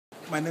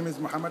My name is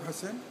Mohamed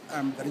Hussein.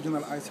 I'm the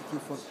regional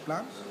ICT4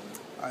 plan.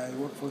 I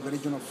work for the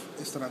region of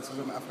Eastern and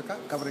Southern Africa,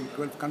 covering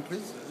 12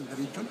 countries in the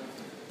region.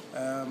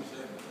 Um,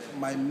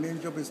 my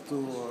main job is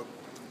to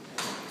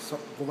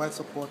provide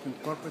support in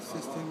corporate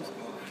systems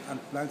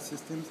and plant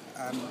systems,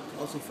 and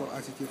also for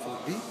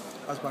ICT4D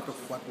as part of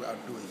what we are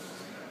doing.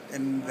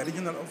 In the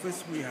regional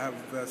office, we have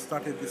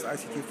started this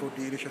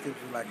ICT4D initiative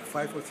like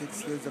 5 or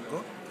 6 years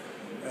ago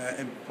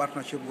in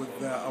partnership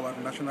with our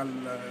national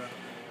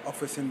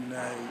office in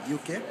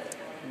UK.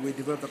 We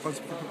developed a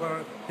concept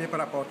paper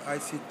about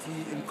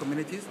ICT in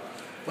communities.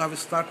 We have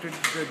started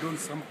doing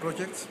some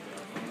projects.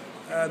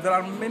 There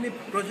are many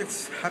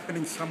projects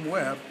happening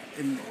somewhere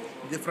in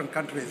different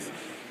countries,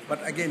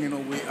 but again,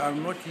 we are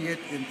not yet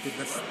into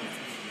the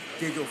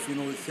stage of,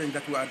 saying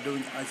that we are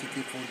doing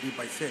ICT4D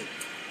by say,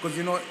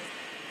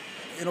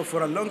 because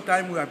for a long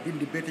time we have been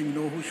debating,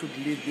 who should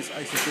lead this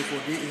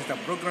ICT4D. Is it a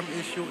program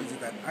issue? Is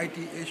it an IT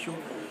issue?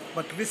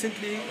 But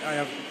recently, I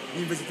have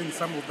been visiting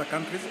some of the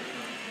countries.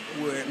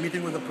 We're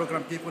meeting with the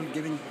program people,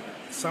 giving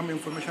some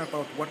information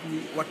about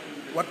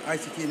what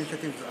ICT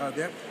initiatives are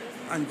there,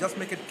 and just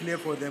make it clear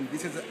for them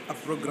this is a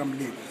program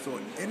lead. So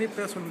any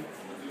person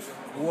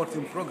who works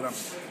in program,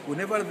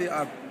 whenever they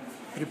are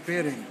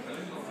preparing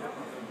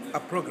a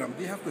program,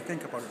 they have to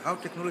think about how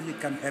technology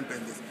can help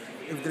in this.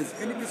 If there is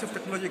any piece of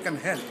technology can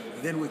help,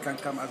 then we can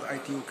come as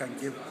IT, who can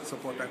give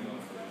support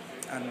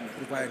and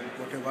provide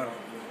whatever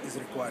is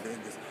required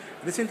in this.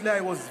 Recently, I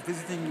was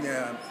visiting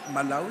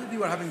Malawi. They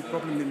were having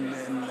problem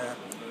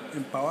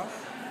in power.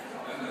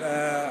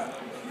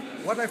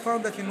 What I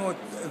found that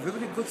a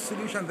very good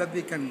solution that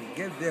they can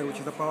get there, which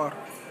is the power,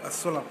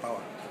 solar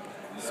power.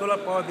 Solar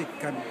power they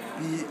can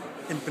be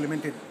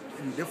implemented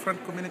in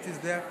different communities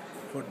there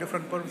for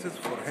different purposes,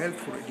 for health,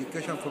 for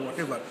education, for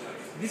whatever.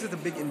 This is a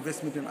big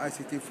investment in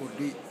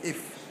ICT4D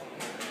if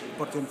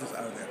opportunities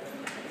are there.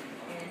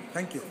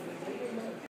 Thank you.